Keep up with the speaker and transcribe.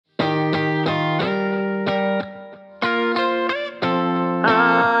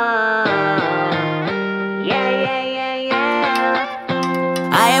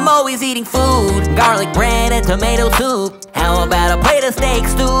eating food, garlic bread and tomato soup. How about a plate of steak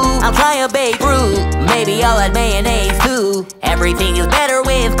stew? I'll try a baked fruit, maybe I'll add mayonnaise too. Everything is better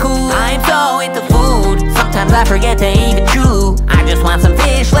with cool. I'm so into food, sometimes I forget to even chew. I just want some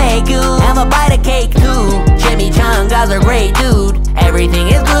fish leg goo. Have a bite of cake too. Chimichangas are great, dude. Everything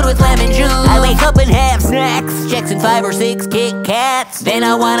is good with lemon juice. I wake up and have snacks, checks and 5 or 6 Kit Kats. Then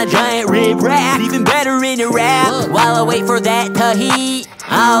I want a giant rib rack, even better in a wrap. While I wait for that to heat,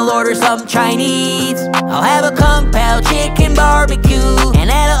 I'll order some Chinese. I'll have a kung pao chicken barbecue, and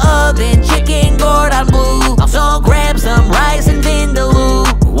at a oven chicken cordon bleu. Also grab some rice and vindaloo.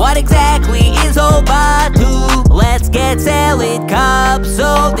 What exactly is Obatu? Let's get salad cob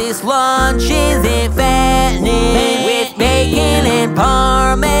so this lunch isn't fattening. With bacon and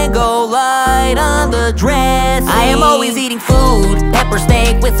parm and go light on the dressing. I am always eating food, pepper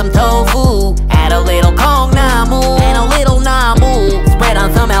steak with some tofu. Add a little kong namu and a little namu. Spread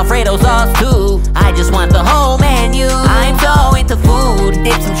on some Alfredo sauce too. I just want the whole menu. I'm so into food,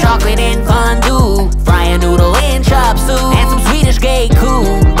 dip some chocolate in fondue. Fry a noodle in chop suey and some Swedish cake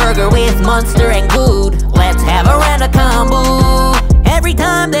cool. Burger with Munster and good. Let's have a rent a combo. Every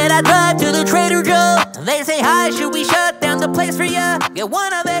time that I drive to the Trader Joe, they say, hi, should we shut down the place for ya? Get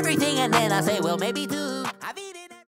one of everything, and then I say, well, maybe two.